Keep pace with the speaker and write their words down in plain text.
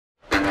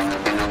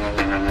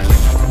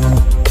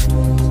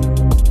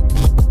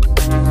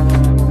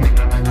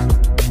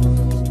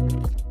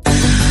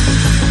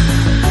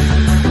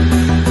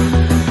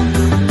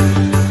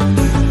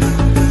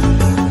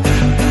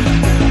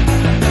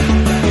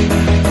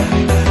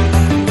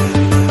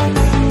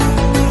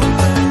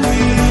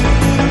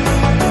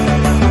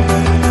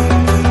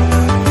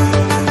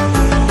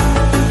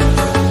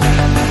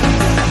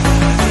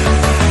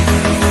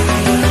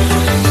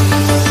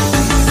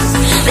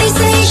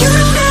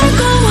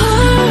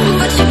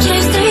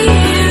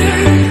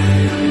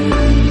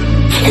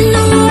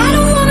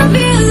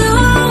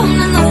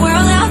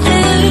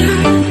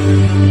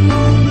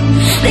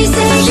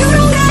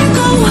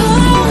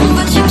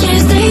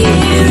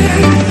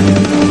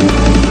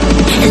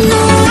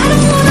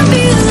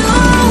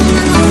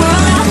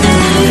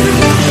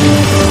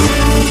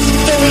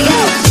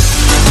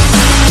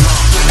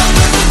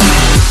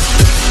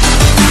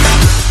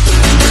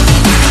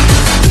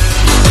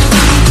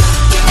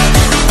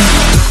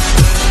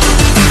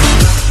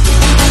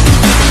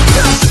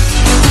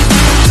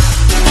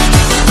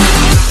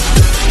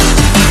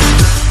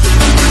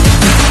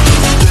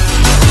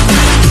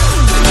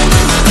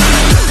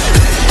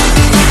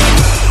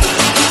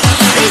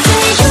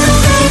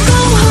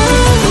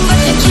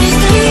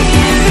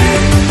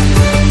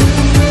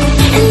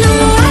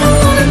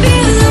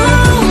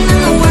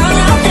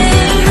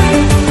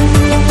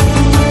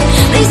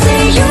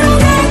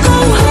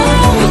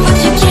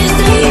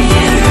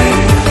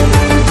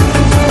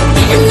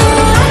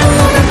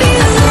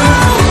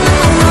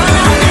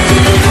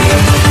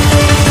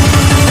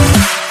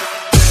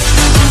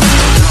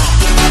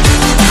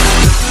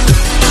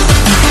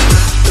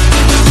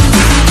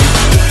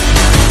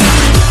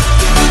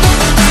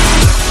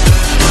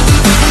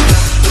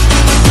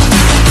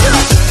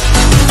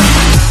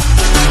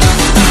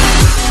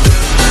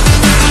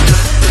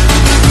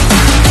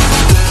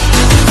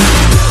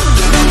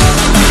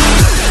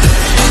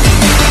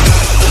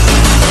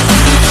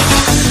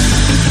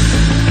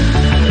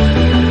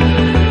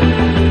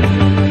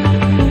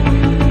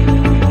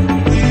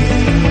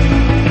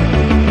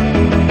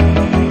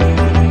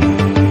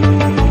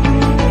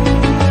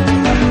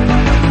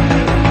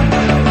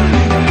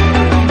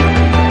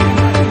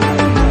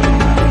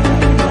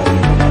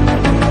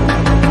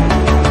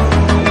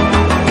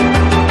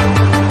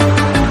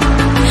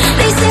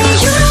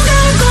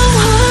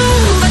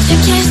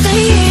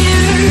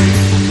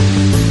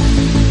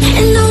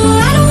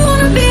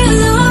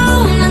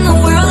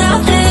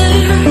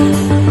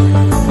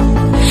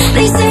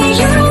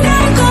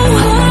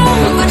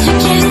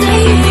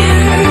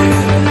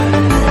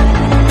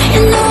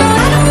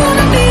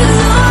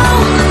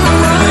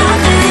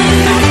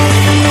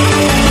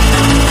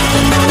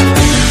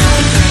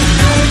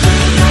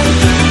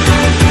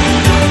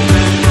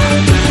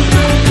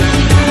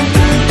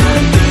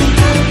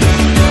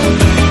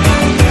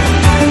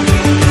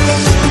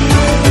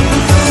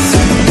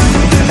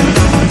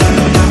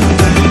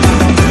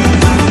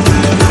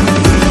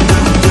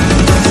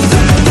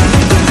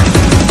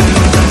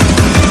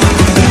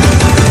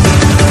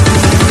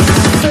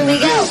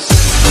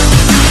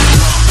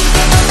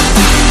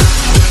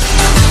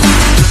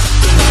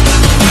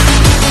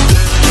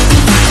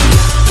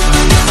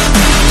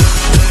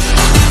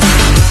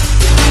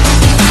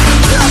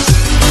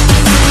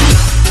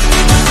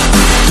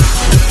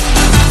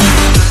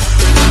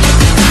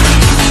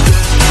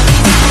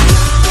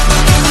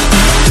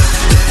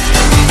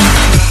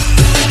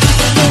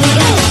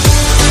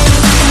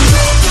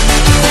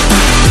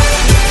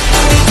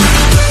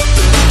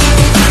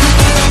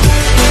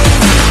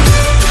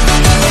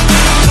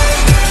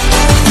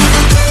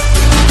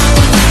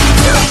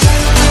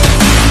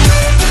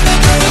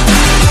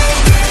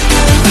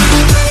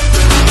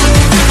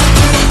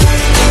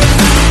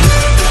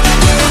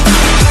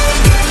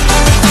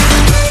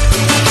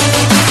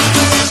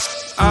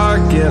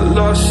get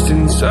lost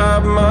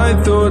inside my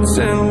thoughts,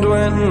 and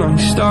when I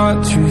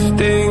start to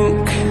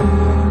think,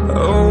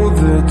 oh,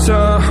 the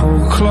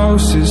door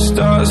closes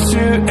starts to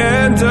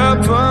end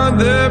up on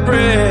the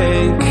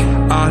brink.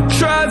 I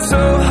tried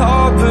so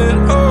hard, but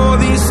all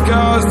these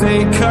scars,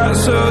 they cut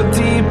so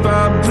deep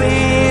I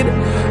bleed.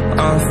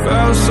 I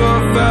fell so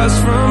fast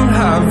from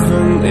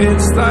heaven,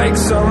 it's like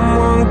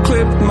someone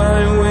clipped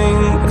my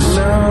wings.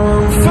 Now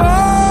I'm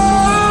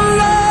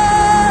falling,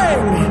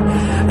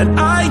 and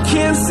I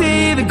can't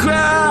see the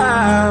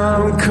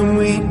ground. Can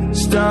we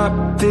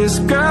stop this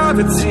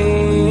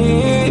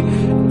gravity?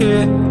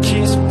 It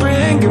keeps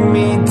bringing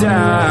me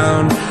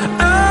down.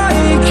 I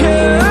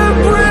can't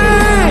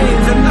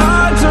breathe, and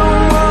I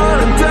don't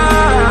wanna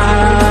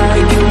die.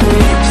 Can we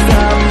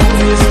stop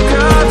this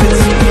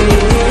gravity?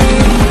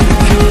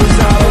 'Cause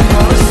I don't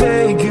wanna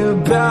say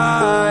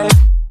goodbye.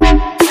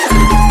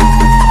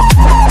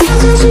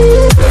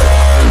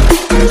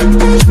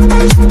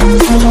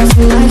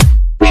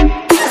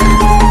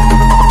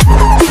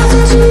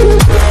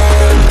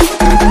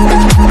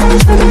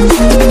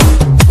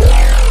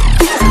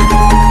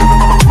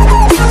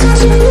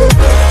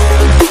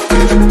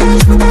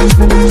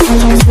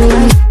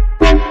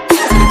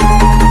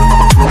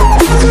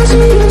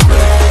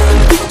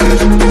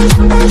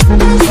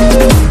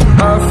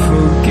 I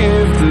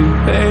forgive the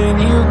pain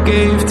you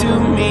gave to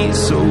me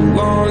so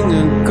long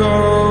ago.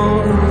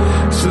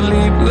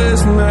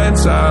 Sleepless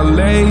nights I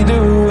laid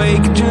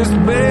awake just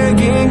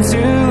begging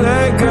to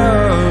let go.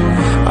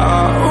 I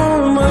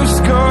almost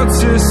got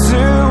to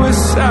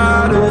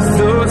suicidal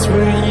thoughts,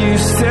 but you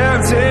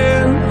stepped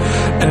in.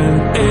 An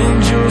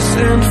angel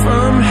sent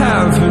from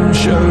heaven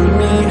showed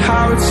me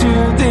how to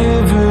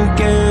live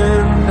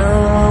again. Now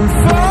I'm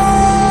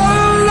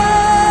falling,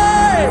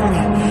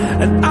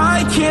 and I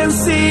can't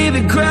see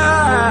the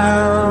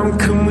ground.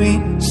 Can we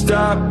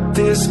stop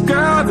this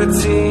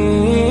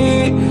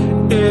gravity?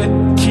 It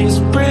keeps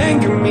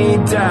bringing me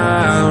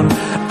down.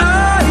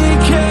 I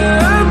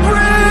can't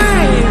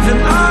breathe,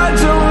 and I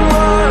don't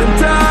wanna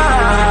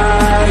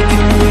die.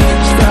 Can we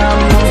stop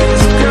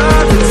this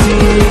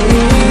gravity?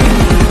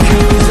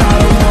 'Cause I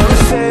don't wanna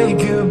say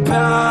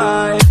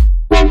goodbye.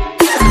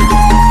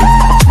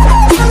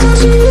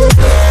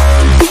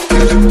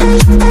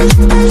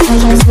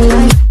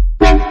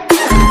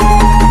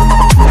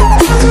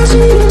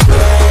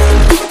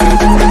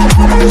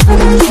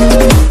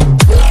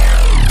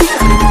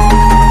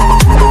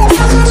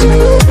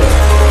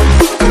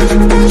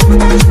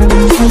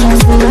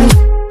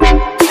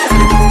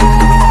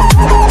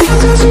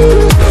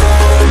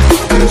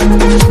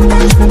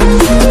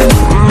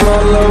 My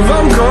love,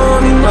 I'm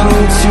gone, I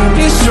need to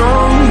be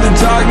strong. The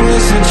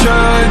darkness had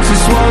tried to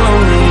swallow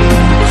me.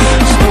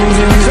 Some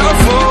days I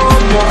fall,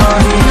 but I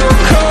hear your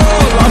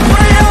call. I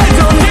pray I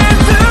don't hit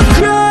the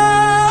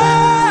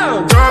ground.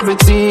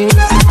 Gravity.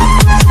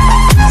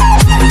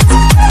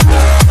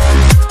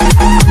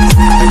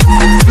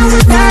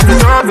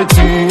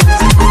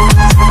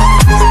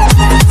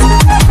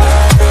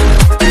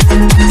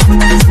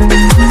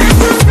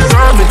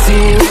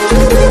 Gravity.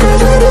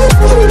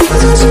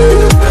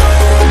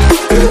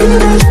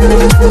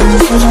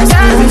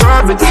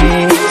 Gravity.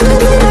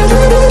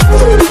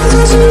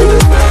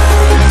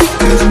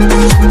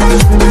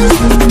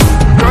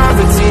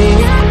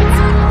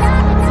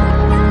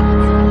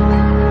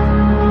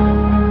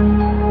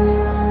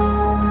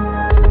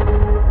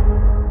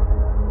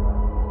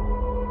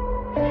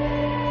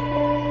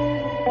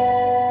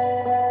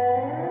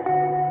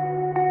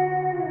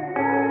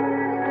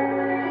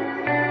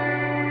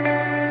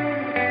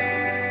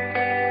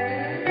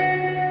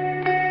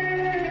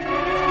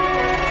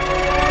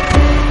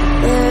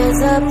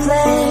 There's a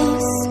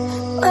place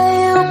where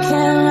you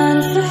can run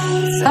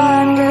free.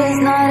 Time does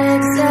not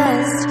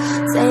exist.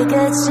 Take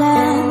a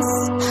chance.